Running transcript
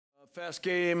Fast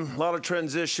game, a lot of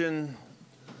transition.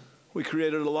 We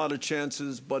created a lot of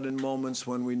chances, but in moments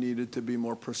when we needed to be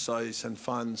more precise and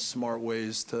find smart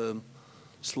ways to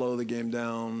slow the game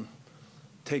down,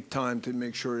 take time to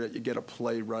make sure that you get a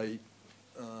play right.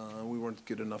 We weren't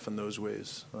good enough in those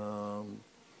ways. And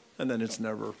then it's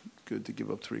never good to give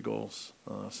up 3 goals,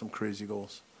 some crazy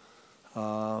goals.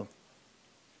 Yeah,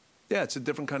 it's a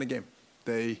different kind of game.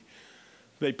 They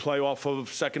play off of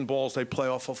second balls. They play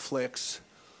off of flicks.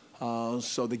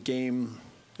 So the game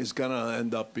is going to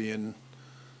end up being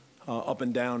up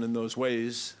and down in those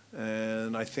ways.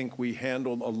 And I think we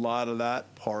handled a lot of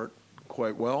that part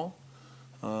quite well.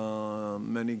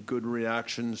 Many good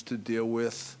reactions to deal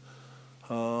with.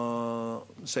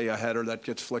 Say a header that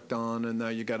gets flicked on, and now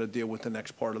you got to deal with the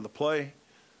next part of the play.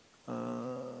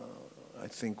 I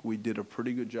think we did a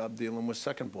pretty good job dealing with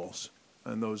second balls.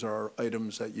 And those are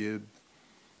items that you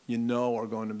know are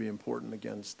going to be important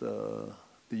against the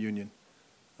Union.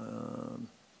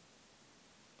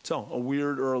 So a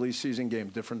weird early season game,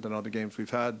 different than other games we've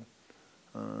had.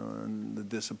 And the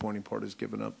disappointing part is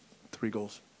giving up 3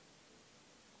 goals.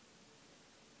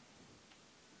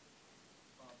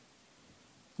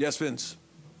 Yes, Vince.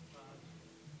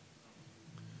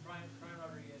 Brian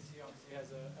Rodriguez, he obviously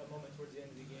has a moment towards the end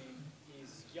of the game.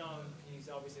 He's young. He's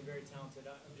obviously very talented.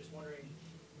 I'm just wondering,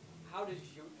 how do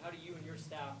you and your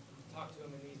staff talk to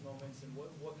him in these moments, and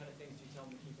what kind of things do you tell him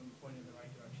to keep him pointed in the right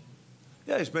direction?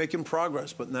 Yeah, he's making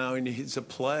progress, but now he needs a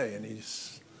play, and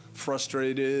he's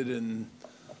frustrated, and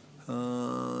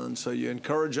so you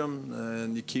encourage him,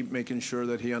 and you keep making sure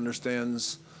that he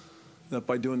understands that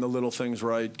by doing the little things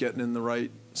right, getting in the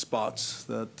right spots,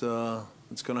 that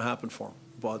it's going to happen for him.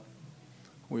 But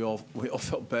we all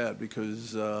felt bad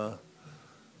because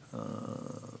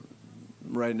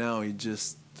right now he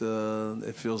just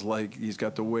it feels like he's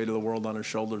got the weight of the world on his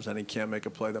shoulders and he can't make a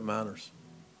play that matters.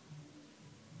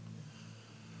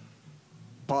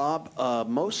 Bob,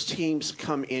 most teams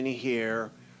come in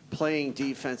here playing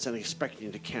defense and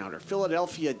expecting to counter.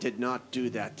 Philadelphia did not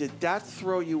do that. Did that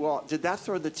throw you off? Did that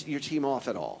throw your team off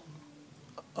at all?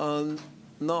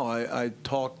 No, I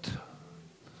talked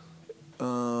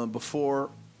before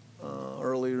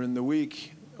earlier in the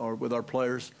week or with our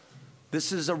players.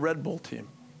 This is a Red Bull team,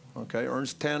 okay?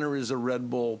 Ernst Tanner is a Red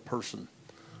Bull person.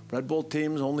 Red Bull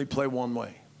teams only play one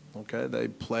way, okay? They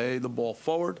play the ball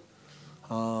forward.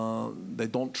 They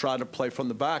don't try to play from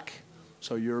the back.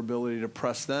 So your ability to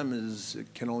press them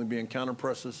can only be in counter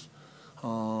presses.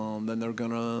 Then they're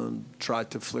going to try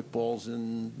to flick balls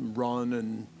and run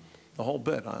and the whole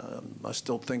bit. I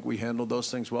still think we handled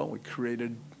those things well. We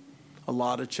created a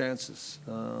lot of chances.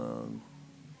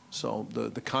 So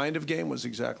the kind of game was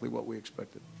exactly what we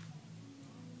expected.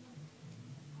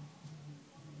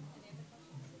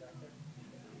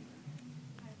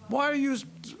 Why are you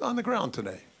on the ground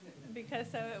today? Because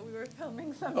we were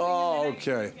filming something. Oh, and then I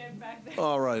okay. couldn't get back there.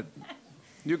 All right.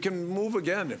 You can move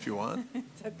again if you want.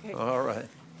 It's okay. All right.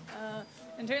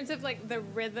 In terms of like the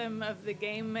rhythm of the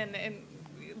game and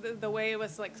the way it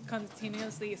was like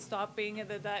continuously stopping,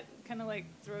 did that kind of like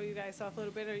throw you guys off a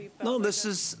little bit, or you felt? No, like this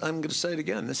is. I'm going to say it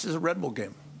again. This is a Red Bull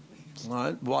game. All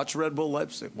right. Watch Red Bull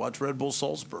Leipzig. Watch Red Bull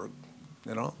Salzburg.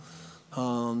 You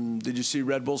know. Did you see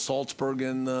Red Bull Salzburg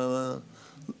in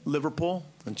Liverpool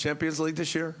in Champions League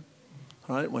this year?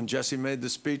 All right, when Jesse made the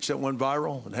speech that went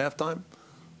viral at halftime.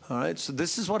 All right, so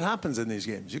this is what happens in these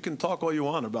games. You can talk all you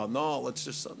want about, no,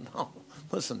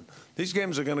 listen, these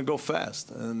games are going to go fast.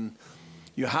 And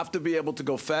you have to be able to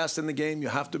go fast in the game. You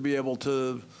have to be able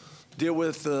to deal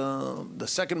with the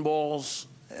second balls.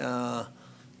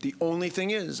 The only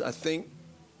thing is, I think,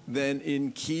 then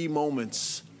in key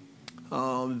moments,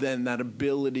 then that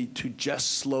ability to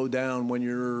just slow down when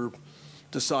you're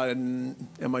deciding,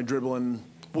 am I dribbling,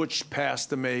 which pass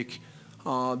to make.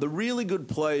 The really good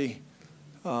play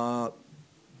where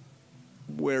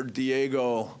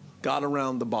Diego got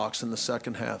around the box in the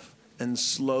second half and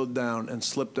slowed down and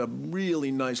slipped a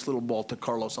really nice little ball to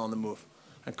Carlos on the move.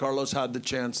 And Carlos had the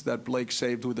chance that Blake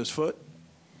saved with his foot.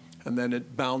 And then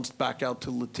it bounced back out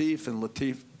to Latif, and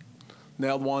Latif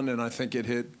nailed one, and I think it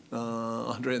hit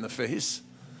Andre in the face.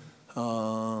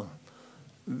 That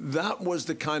was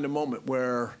the kind of moment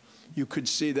where you could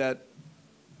see that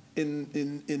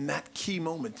in that key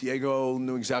moment, Diego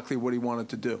knew exactly what he wanted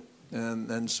to do.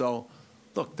 And so,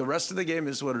 look, the rest of the game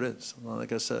is what it is.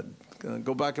 Like I said,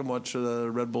 go back and watch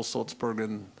Red Bull Salzburg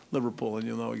and Liverpool, and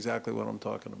you'll know exactly what I'm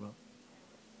talking about.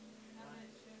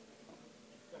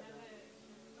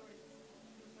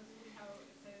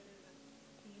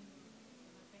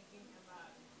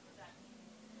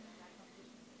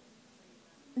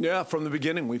 Yeah, from the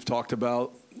beginning, we've talked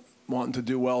about wanting to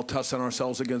do well, testing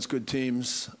ourselves against good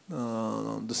teams.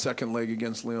 The second leg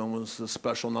against Leon was a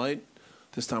special night.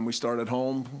 This time we start at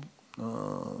home.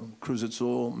 Cruz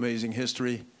Azul, amazing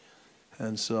history.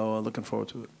 And so looking forward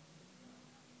to it.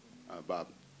 Bob,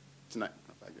 tonight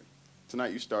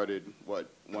you started what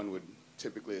one would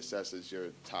typically assess as your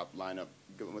top lineup.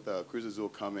 With Cruz Azul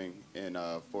coming in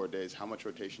 4 days, how much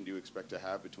rotation do you expect to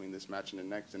have between this match and the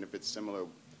next? And if it's similar,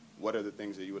 what are the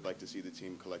things that you would like to see the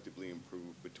team collectively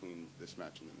improve between this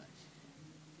match and the next?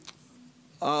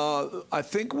 I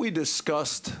think we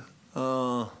discussed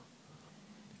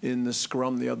in the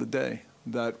scrum the other day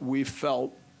that we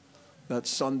felt that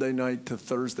Sunday night to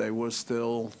Thursday was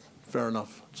still fair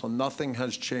enough. So nothing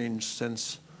has changed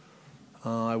since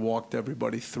I walked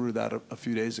everybody through that a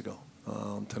few days ago.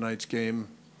 Tonight's game,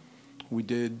 we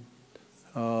did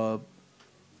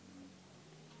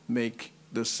make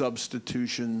the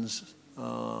substitutions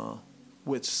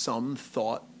with some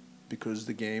thought, because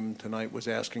the game tonight was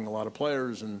asking a lot of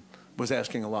players, so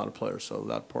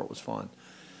that part was fine.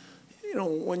 You know,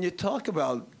 when you talk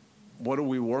about what do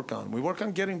we work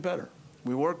on getting better.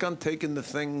 We work on taking the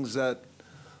things that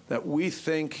we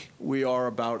think we are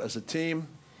about as a team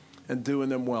and doing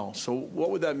them well. So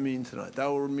what would that mean tonight?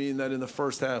 That would mean that in the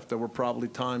first half there were probably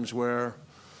times where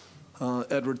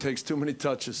Edward takes too many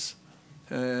touches,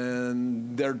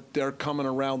 and they're coming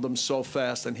around him so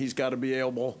fast, and he's got to be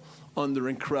able, under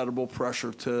incredible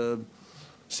pressure, to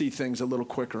see things a little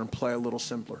quicker and play a little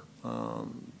simpler.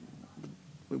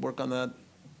 We work on that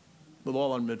with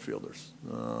all our midfielders.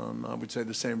 I would say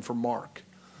the same for Mark.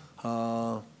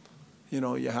 You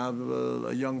know, you have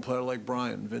a young player like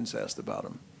Brian. Vince asked about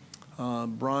him.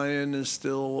 Brian is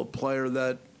still a player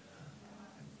that,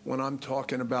 when I'm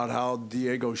talking about how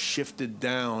Diego shifted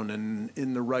down and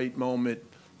in the right moment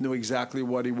knew exactly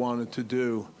what he wanted to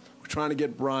do, we're trying to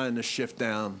get Brian to shift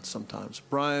down sometimes.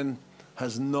 Brian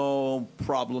has no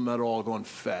problem at all going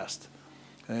fast.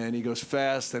 And he goes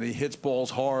fast and he hits balls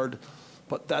hard.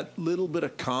 But that little bit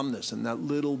of calmness and that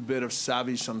little bit of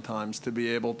savvy sometimes to be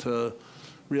able to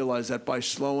realize that by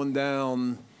slowing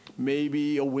down,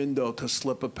 maybe a window to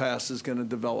slip a pass is going to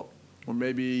develop. Or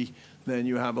maybe then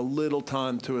you have a little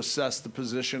time to assess the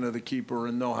position of the keeper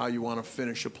and know how you want to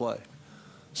finish a play.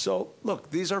 So,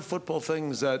 look, these are football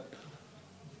things that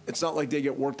it's not like they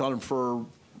get worked on for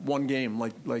one game,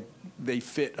 like they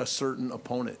fit a certain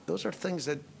opponent. Those are things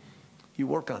that you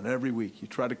work on every week. You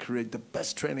try to create the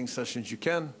best training sessions you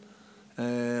can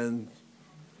and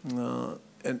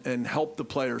help the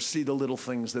players see the little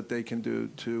things that they can do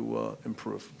to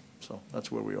improve. So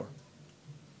that's where we are.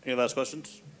 Any last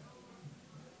questions?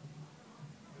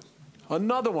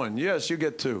 Another one. Yes, you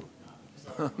get two.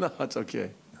 No, it's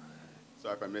okay.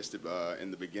 Sorry if I missed it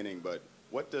in the beginning, but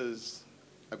what does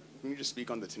can you just speak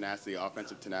on the tenacity,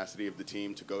 offensive tenacity of the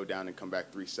team to go down and come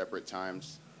back 3 separate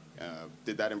times?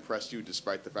 Did that impress you,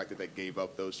 despite the fact that they gave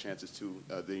up those chances to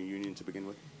the Union to begin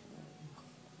with?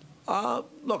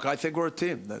 Look, I think we're a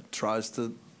team that tries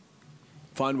to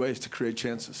find ways to create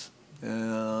chances.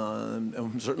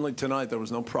 And certainly tonight there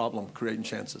was no problem creating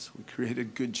chances. We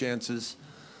created good chances.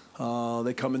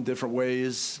 They come in different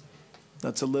ways.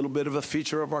 That's a little bit of a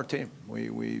feature of our team.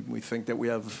 We think that we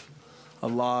have a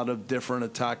lot of different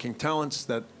attacking talents,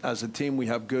 that as a team we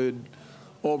have good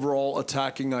overall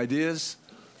attacking ideas.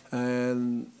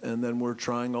 And then we're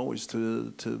trying always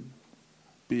to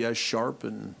be as sharp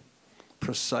and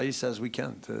precise as we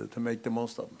can to make the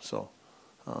most of them. So,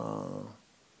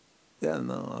 yeah,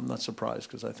 no, I'm not surprised,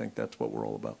 because I think that's what we're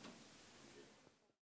all about.